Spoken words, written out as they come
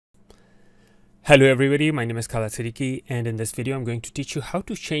Hello everybody, my name is Khaled Siddiqui, and in this video I'm going to teach you how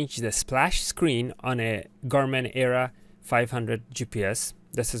to change the splash screen on a Garmin Aera 500 GPS.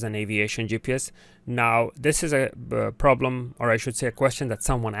 This is an aviation GPS. Now this is a problem, or I should say a question that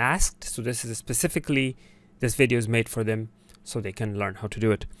someone asked, so this video is made for them so they can learn how to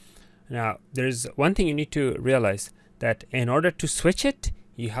do it. Now there's one thing you need to realize, that in order to switch it,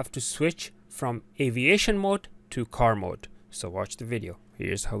 you have to switch from aviation mode to car mode. So watch the video.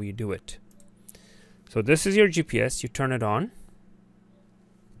 Here's how you do it. So this is your GPS, you turn it on.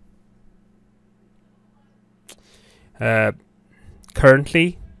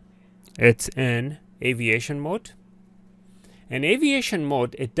 Currently it's in aviation mode. In aviation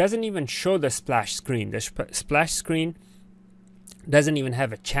mode, it doesn't even show the splash screen. The splash screen doesn't even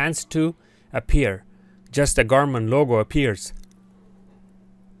have a chance to appear. Just the Garmin logo appears.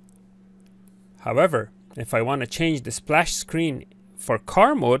 However, if I want to change the splash screen for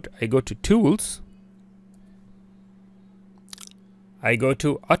car mode, I go to Tools. I go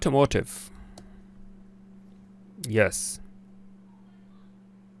to Automotive. Yes.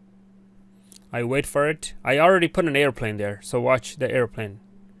 I wait for it. I already put an airplane there, so watch the airplane.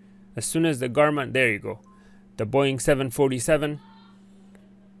 As soon as the Garmin, there you go. The Boeing 747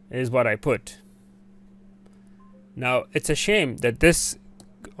 is what I put. Now, it's a shame that this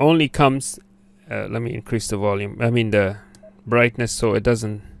only comes, let me increase the volume, the brightness so it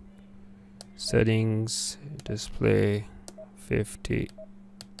doesn't, settings, display, 50.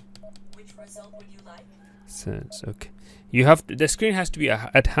 Which result would you like? Cents. Okay. You have to, the screen has to be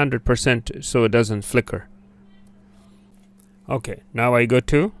at 100% so it doesn't flicker. Okay. Now I go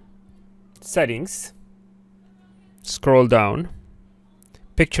to settings. Scroll down.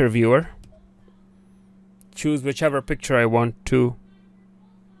 Picture viewer. Choose whichever picture I want to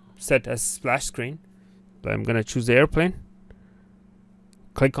set as splash screen. But I'm gonna choose the airplane.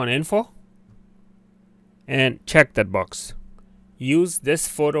 Click on info and check that box. Use this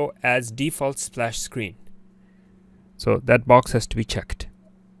photo as default splash screen. So that box has to be checked.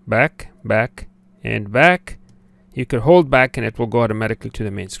 Back, back, and back. You can hold back and it will go automatically to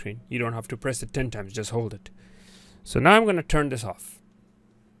the main screen. You don't have to press it 10 times, just hold it. So now I'm going to turn this off.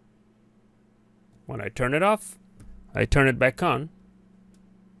 When I turn it off, I turn it back on.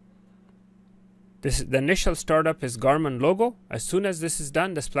 The initial startup is Garmin logo. As soon as this is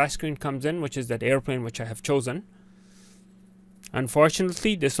done, the splash screen comes in, which is that airplane which I have chosen.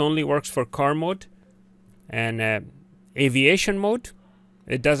 Unfortunately, this only works for car mode and aviation mode.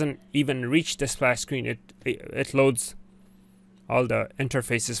 It doesn't even reach the splash screen. It loads all the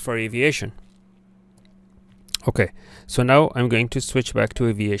interfaces for aviation. Okay, so now I'm going to switch back to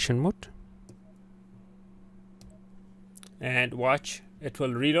aviation mode. And watch, it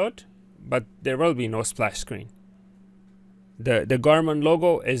will reload, but there will be no splash screen. The Garmin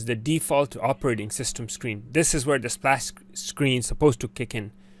logo is the default operating system screen. This is where the splash screen is supposed to kick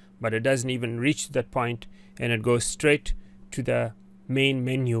in, but it doesn't even reach that point, and it goes straight to the main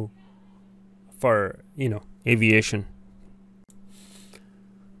menu for, aviation.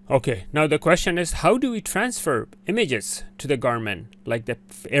 Okay, now the question is, how do we transfer images to the Garmin, like the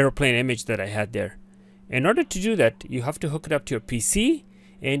airplane image that I had there? In order to do that, you have to hook it up to your PC,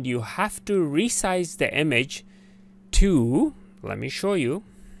 and you have to resize the image to, let me show you.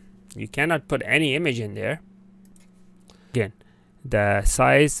 You cannot put any image in there. Again, the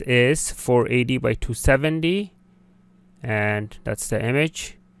size is 480 by 270, and that's the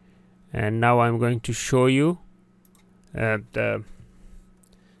image. And now I'm going to show you the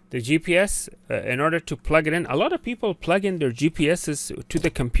GPS. In order to plug it in, a lot of people plug in their GPSs to the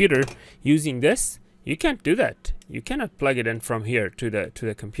computer using this. You can't do that. You cannot plug it in from here to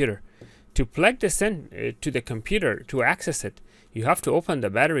the computer. To plug this in to the computer, to access it, you have to open the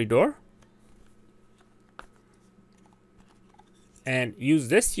battery door and use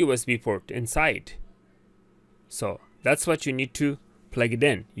this USB port inside. So that's what you need to plug it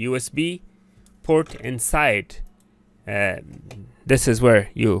in. USB port inside. This is where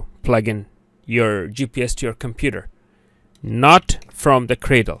you plug in your GPS to your computer. Not from the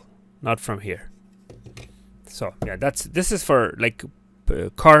cradle. Not from here. So yeah, this is for like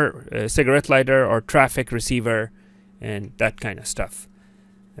car cigarette lighter or traffic receiver and that kind of stuff,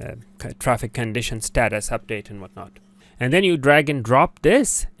 traffic condition status update and whatnot. And then you drag and drop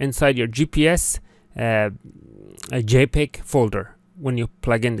this inside your GPS a JPEG folder. When you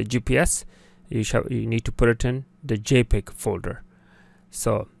plug in the GPS, you need to put it in the JPEG folder.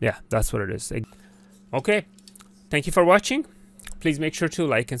 So yeah, that's what it is. Okay, thank you for watching. Please make sure to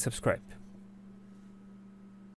like and subscribe.